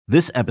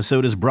This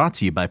episode is brought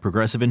to you by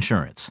Progressive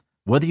Insurance.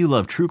 Whether you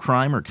love true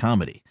crime or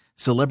comedy,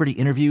 celebrity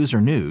interviews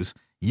or news,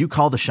 you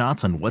call the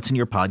shots on what's in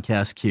your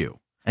podcast queue.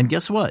 And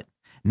guess what?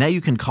 Now you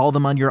can call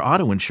them on your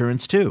auto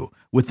insurance too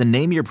with the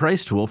Name Your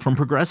Price tool from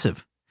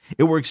Progressive.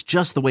 It works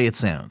just the way it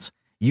sounds.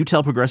 You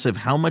tell Progressive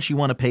how much you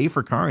want to pay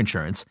for car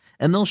insurance,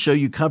 and they'll show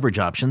you coverage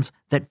options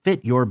that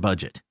fit your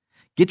budget.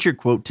 Get your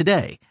quote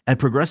today at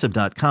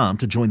Progressive.com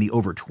to join the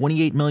over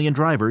 28 million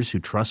drivers who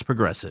trust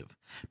Progressive.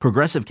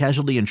 Progressive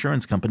Casualty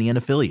Insurance Company and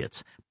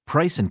Affiliates.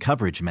 Price and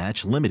coverage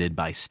match limited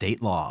by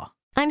state law.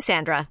 I'm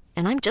Sandra,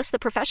 and I'm just the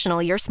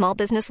professional your small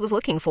business was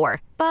looking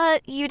for.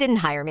 But you didn't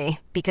hire me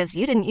because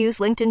you didn't use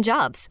LinkedIn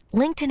Jobs.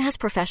 LinkedIn has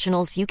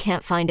professionals you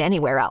can't find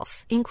anywhere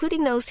else,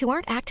 including those who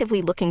aren't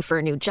actively looking for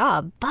a new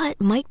job, but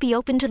might be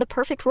open to the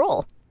perfect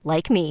role,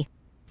 like me.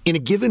 In a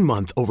given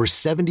month, over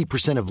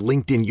 70% of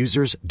LinkedIn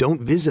users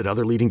don't visit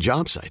other leading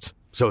job sites.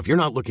 So if you're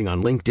not looking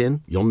on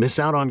LinkedIn, you'll miss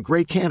out on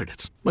great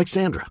candidates like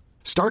Sandra.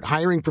 Start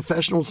hiring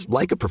professionals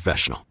like a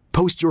professional.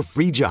 Post your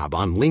free job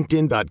on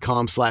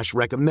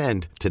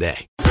linkedin.com/recommend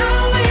today.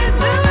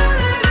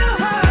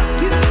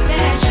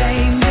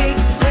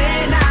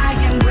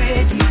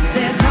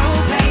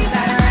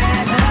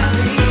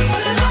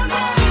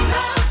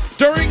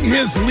 During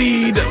his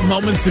lead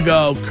moments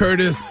ago,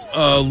 Curtis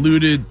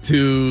alluded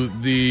to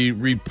the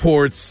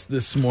reports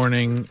this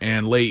morning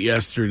and late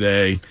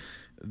yesterday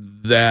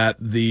that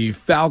the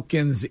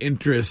Falcons'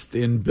 interest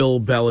in Bill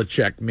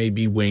Belichick may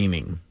be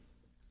waning.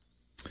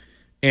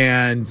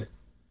 And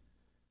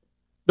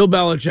Bill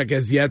Belichick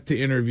has yet to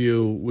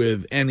interview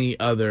with any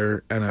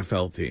other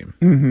NFL team.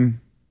 Mm-hmm.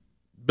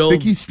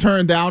 Think he's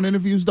turned down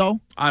interviews, though?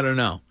 I don't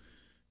know.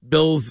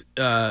 Bill's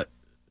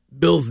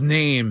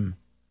name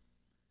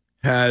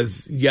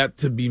has yet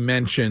to be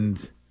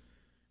mentioned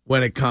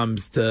when it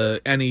comes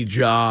to any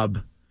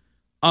job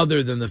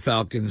other than the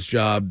Falcons'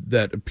 job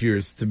that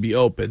appears to be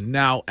open.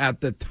 Now,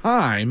 at the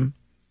time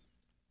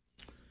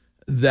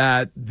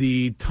that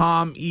the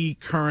Tom E.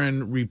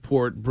 Curran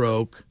report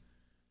broke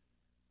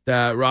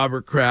that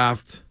Robert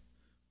Kraft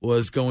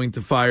was going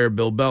to fire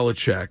Bill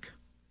Belichick,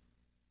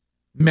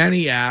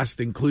 many asked,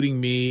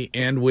 including me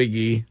and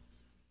Wiggy,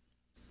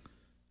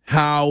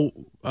 how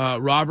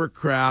Robert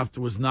Kraft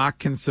was not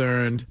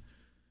concerned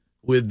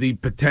with the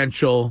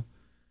potential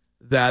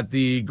that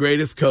the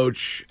greatest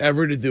coach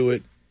ever to do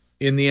it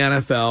in the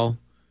NFL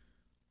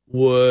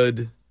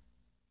would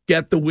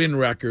get the win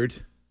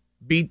record,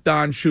 beat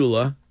Don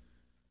Shula,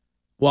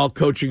 while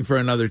coaching for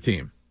another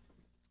team.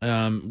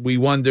 We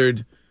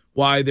wondered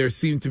why there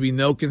seemed to be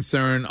no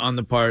concern on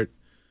the part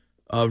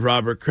of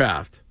Robert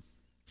Kraft.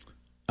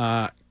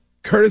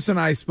 Curtis and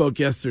I spoke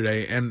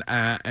yesterday, and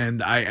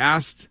I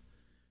asked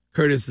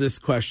Curtis this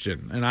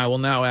question, and I will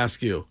now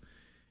ask you.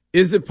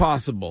 Is it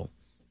possible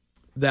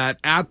that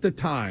at the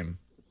time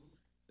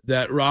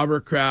that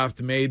Robert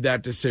Kraft made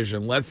that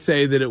decision, let's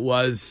say that it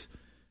was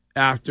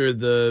after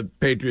the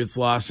Patriots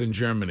loss in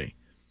Germany,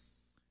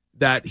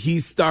 that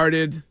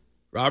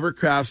Robert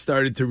Kraft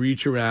started to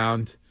reach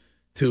around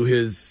to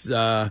his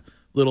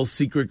little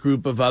secret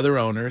group of other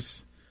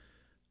owners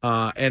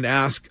and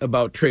ask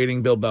about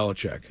trading Bill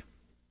Belichick?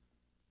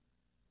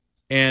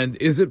 And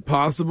is it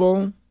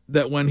possible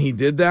that when he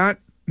did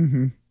that,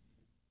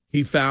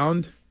 he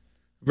found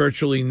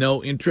virtually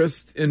no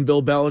interest in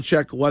Bill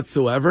Belichick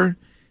whatsoever,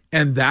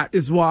 and that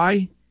is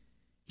why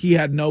he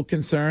had no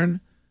concern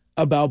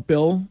about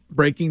Bill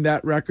breaking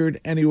that record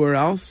anywhere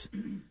else?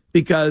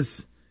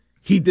 Because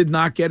he did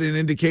not get an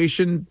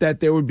indication that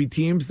there would be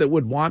teams that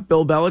would want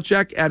Bill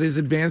Belichick at his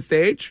advanced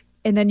age?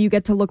 And then you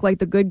get to look like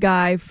the good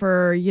guy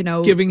for,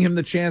 giving him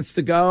the chance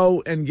to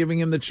go and giving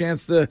him the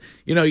chance to,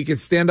 you can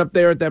stand up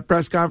there at that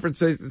press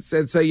conference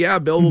and say, yeah,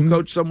 Bill will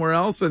coach somewhere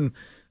else, and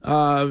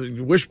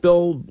wish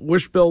Bill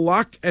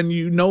luck. And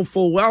you know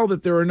full well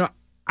that there are no,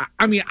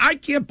 I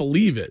can't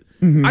believe it.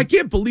 I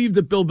can't believe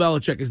that Bill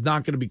Belichick is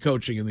not going to be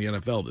coaching in the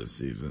NFL this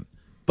season.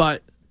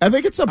 But I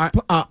think it's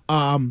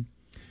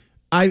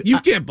you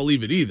can't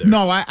believe it either.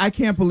 No, I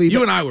can't believe it.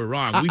 You and I were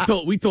wrong.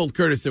 We told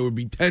Curtis there would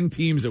be 10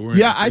 teams that were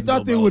interested. Yeah, I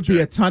thought there would be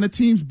a ton of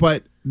teams,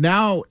 but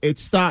now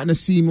it's starting to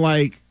seem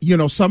like,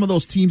 some of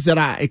those teams that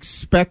I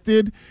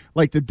expected,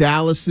 like the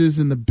Dallases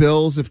and the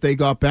Bills, if they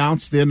got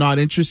bounced, they're not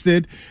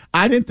interested.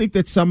 I didn't think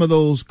that some of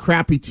those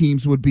crappy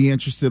teams would be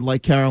interested,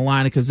 like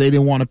Carolina, because they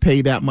didn't want to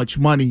pay that much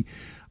money.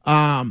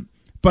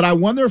 But I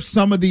wonder if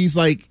some of these,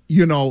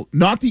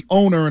 not the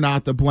owner and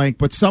not the blank,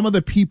 but some of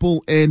the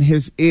people in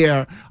his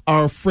ear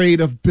are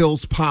afraid of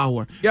Bill's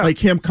power. Yeah. Like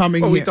him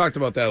coming we here. talked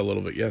about that a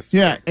little bit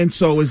yesterday. Yeah, and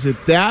so is it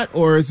that,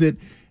 or is it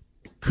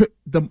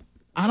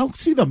I don't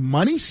see the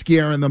money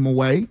scaring them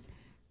away.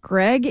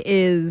 Greg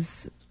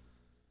is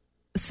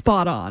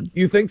spot on.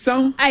 You think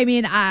so? I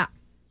mean,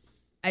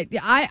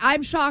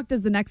 I'm shocked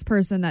as the next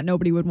person that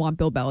nobody would want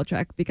Bill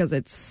Belichick because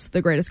it's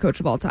the greatest coach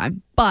of all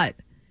time. But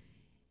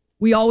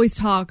we always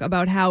talk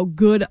about how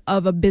good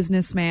of a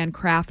businessman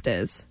Kraft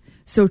is.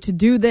 So to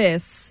do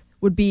this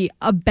would be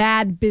a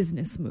bad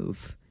business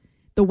move,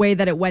 the way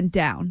that it went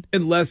down.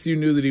 Unless you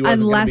knew that he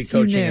wasn't going to be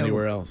coaching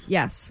anywhere else.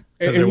 Yes.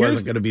 because there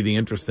wasn't going to be the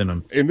interest in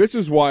him. And this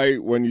is why,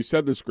 when you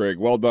said this, Greg,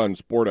 well done,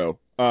 Sporto,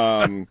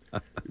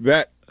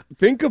 that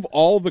think of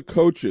all the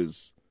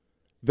coaches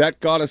that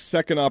got a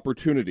second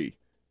opportunity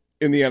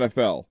in the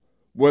NFL,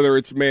 whether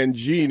it's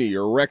Mangini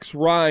or Rex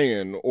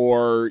Ryan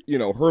or,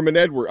 Herman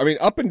Edwards. I mean,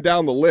 up and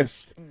down the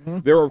list,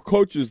 there are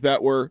coaches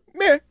that were,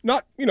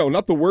 not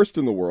the worst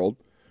in the world,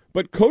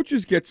 but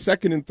coaches get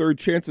second and third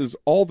chances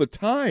all the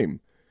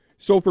time.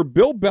 So for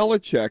Bill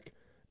Belichick,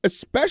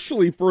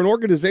 especially for an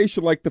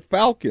organization like the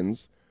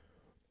Falcons,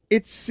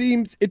 it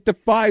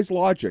defies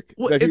logic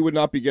that he would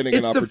not be getting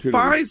an opportunity. It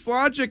defies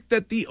logic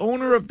that the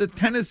owner of the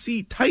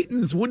Tennessee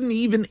Titans wouldn't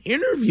even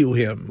interview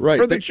him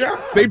for the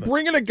job. They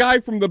bring in a guy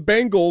from the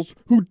Bengals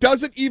who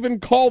doesn't even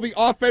call the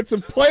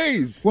offensive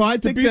plays to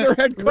be their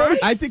head coach. Right.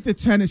 I think the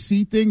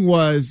Tennessee thing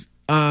was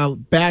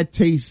bad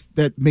taste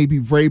that maybe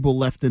Vrabel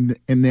left in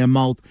their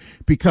mouth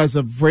because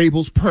of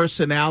Vrabel's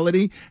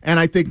personality. And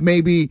I think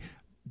maybe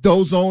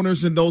those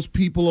owners and those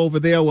people over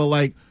there were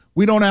like,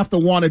 we don't have to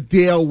want to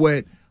deal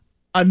with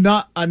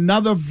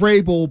another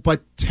Vrabel,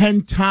 but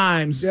 10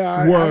 times worse.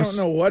 I don't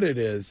know what it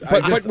is.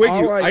 But wait,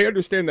 I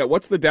understand that.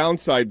 What's the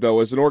downside, though,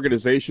 as an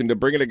organization to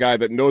bring in a guy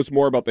that knows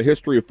more about the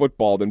history of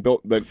football than Bill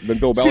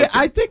Belichick? See,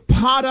 I think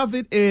part of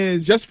it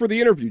is just for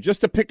the interview,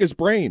 just to pick his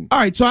brain. All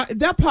right, so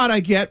that part I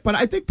get, but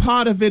I think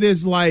part of it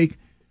is like,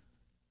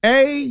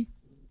 we're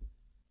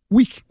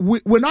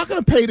not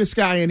going to pay this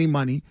guy any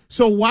money,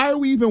 so why are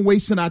we even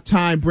wasting our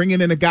time bringing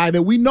in a guy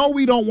that we know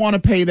we don't want to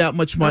pay that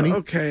much money?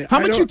 Okay. How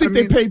much you think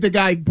they paid the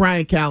guy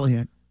Brian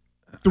Callahan?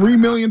 $3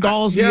 million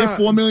a year,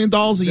 $4 million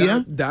a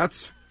year?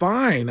 That's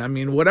fine. I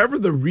mean, whatever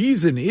the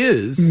reason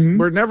is,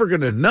 we're never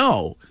going to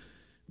know.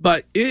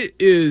 But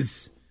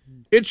it's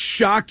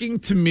shocking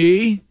to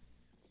me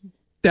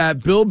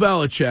that Bill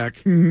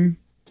Belichick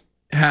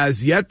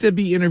has yet to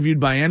be interviewed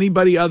by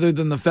anybody other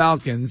than the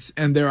Falcons,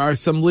 and there are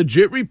some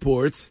legit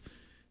reports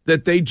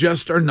that they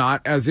just are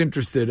not as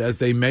interested as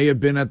they may have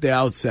been at the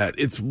outset.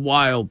 It's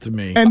wild to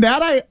me. And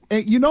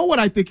you know what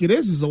I think it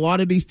is a lot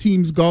of these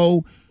teams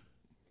go,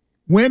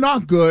 we're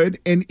not good,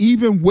 and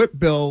even with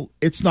Bill,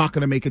 it's not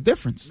going to make a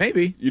difference.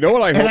 Maybe. You know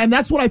what I hope? And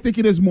that's what I think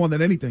it is more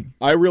than anything.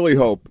 I really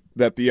hope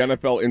that the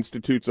NFL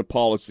institutes a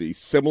policy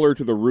similar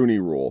to the Rooney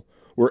Rule,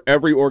 where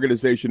every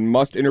organization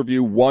must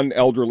interview one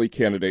elderly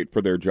candidate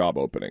for their job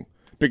opening.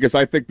 Because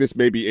I think this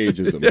may be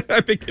ageism.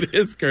 I think it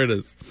is,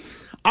 Curtis.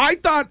 I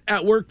thought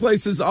at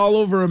workplaces all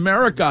over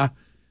America,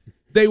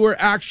 they were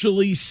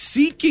actually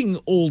seeking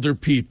older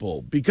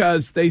people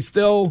because they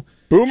still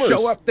Boomers.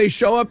 show up. They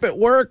show up at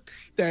work.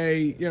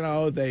 They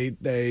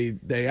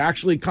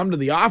actually come to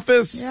the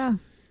office. Yeah.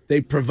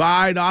 They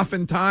provide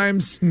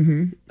oftentimes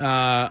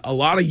a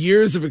lot of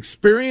years of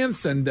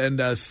experience and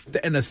a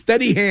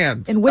steady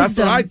hand. And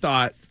wisdom. That's what I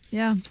thought.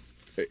 Yeah.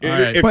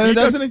 Right. But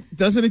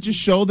doesn't it just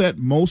show that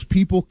most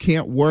people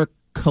can't work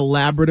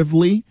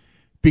collaboratively?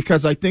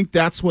 Because I think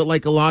that's what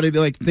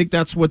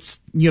that's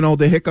what's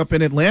the hiccup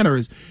in Atlanta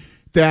is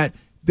that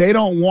they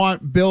don't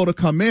want Bill to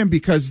come in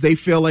because they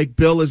feel like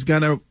Bill is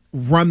gonna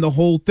run the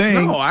whole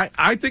thing. No,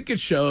 I think it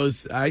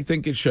shows. I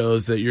think it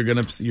shows that you're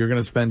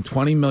gonna spend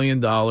 $20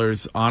 million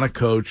on a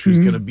coach who's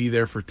gonna be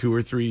there for 2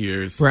 or 3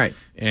 years, right?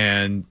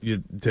 And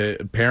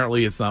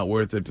apparently, it's not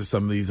worth it to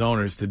some of these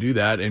owners to do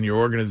that. And your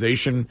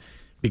organization,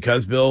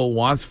 because Bill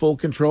wants full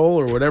control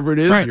or whatever it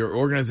is, right, your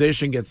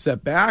organization gets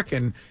set back,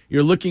 and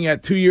you're looking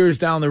at 2 years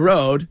down the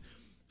road,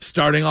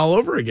 starting all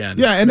over again.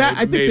 Yeah, and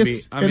I think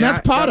that's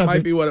part of it. That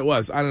might be what it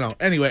was. I don't know.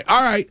 Anyway,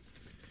 all right,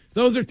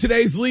 those are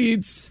today's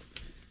leads.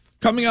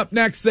 Coming up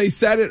next, they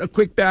said it, a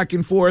quick back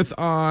and forth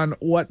on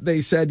what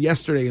they said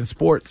yesterday in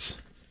sports.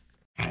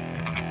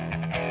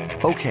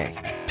 Okay,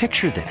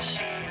 picture this.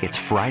 It's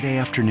Friday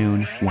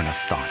afternoon when a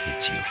thought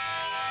hits you.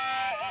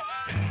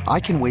 I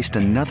can waste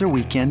another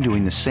weekend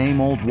doing the same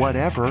old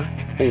whatever,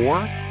 or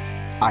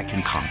I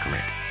can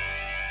conquer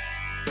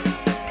it.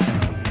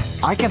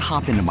 I can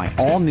hop into my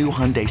all-new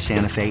Hyundai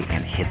Santa Fe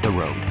and hit the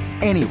road.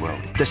 Any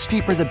road. The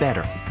steeper, the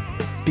better.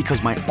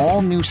 Because my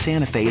all-new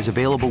Santa Fe is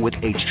available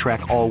with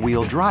H-Track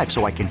all-wheel drive,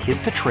 so I can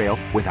hit the trail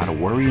without a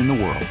worry in the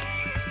world.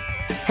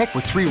 Heck,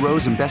 with 3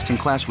 rows and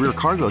best-in-class rear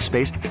cargo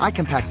space, I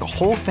can pack the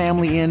whole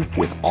family in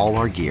with all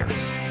our gear.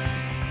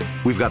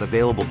 We've got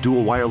available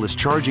dual wireless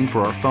charging for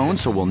our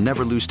phones, so we'll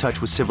never lose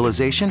touch with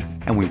civilization,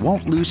 and we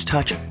won't lose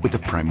touch with the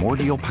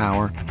primordial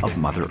power of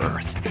Mother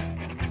Earth.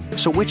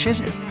 So which is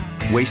it?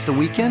 Waste the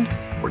weekend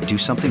or do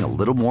something a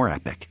little more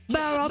epic?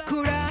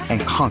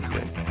 And conquer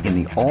it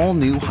in the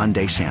all-new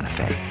Hyundai Santa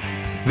Fe.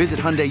 Visit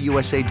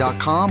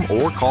HyundaiUSA.com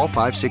or call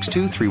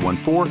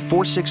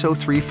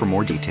 562-314-4603 for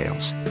more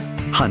details.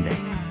 Hyundai,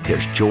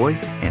 there's joy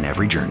in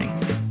every journey.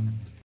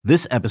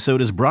 This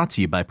episode is brought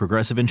to you by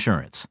Progressive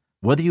Insurance.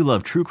 Whether you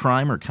love true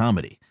crime or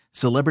comedy,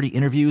 celebrity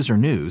interviews or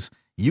news,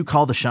 you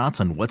call the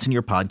shots on what's in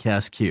your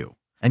podcast queue.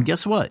 And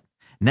guess what?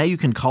 Now you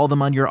can call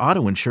them on your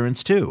auto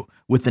insurance too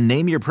with the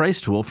Name Your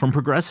Price tool from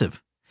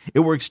Progressive.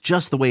 It works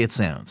just the way it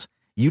sounds.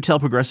 You tell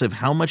Progressive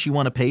how much you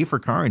want to pay for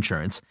car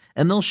insurance,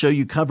 and they'll show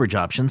you coverage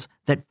options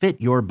that fit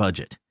your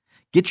budget.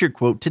 Get your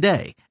quote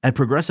today at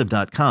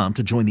Progressive.com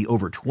to join the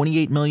over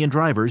 28 million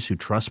drivers who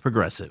trust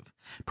Progressive.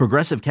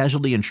 Progressive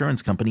Casualty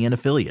Insurance Company and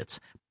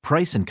Affiliates.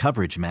 Price and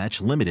coverage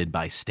match limited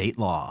by state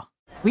law.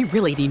 We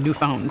really need new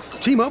phones.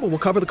 T-Mobile will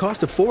cover the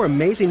cost of 4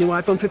 amazing new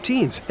iPhone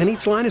 15s, and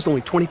each line is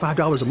only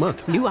 $25 a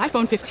month. New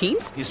iPhone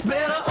 15s? It's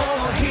better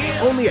over here.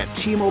 Only at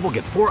T-Mobile,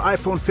 get 4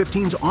 iPhone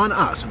 15s on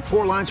us and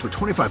 4 lines for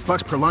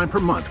 $25 per line per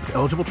month with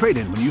eligible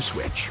trade-in when you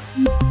switch.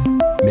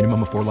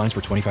 Minimum of 4 lines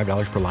for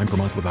 $25 per line per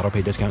month with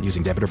autopay discount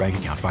using debit or bank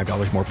account.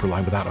 $5 more per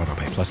line without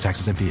autopay, plus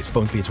taxes and fees.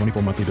 Phone fee at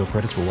 24 monthly bill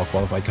credits for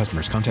well-qualified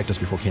customers. Contact us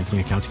before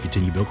canceling account to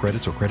continue bill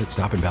credits or credit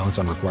stop and balance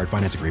on required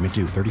finance agreement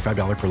due.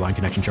 $35 per line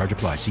connection charge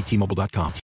applies. See T-Mobile.com.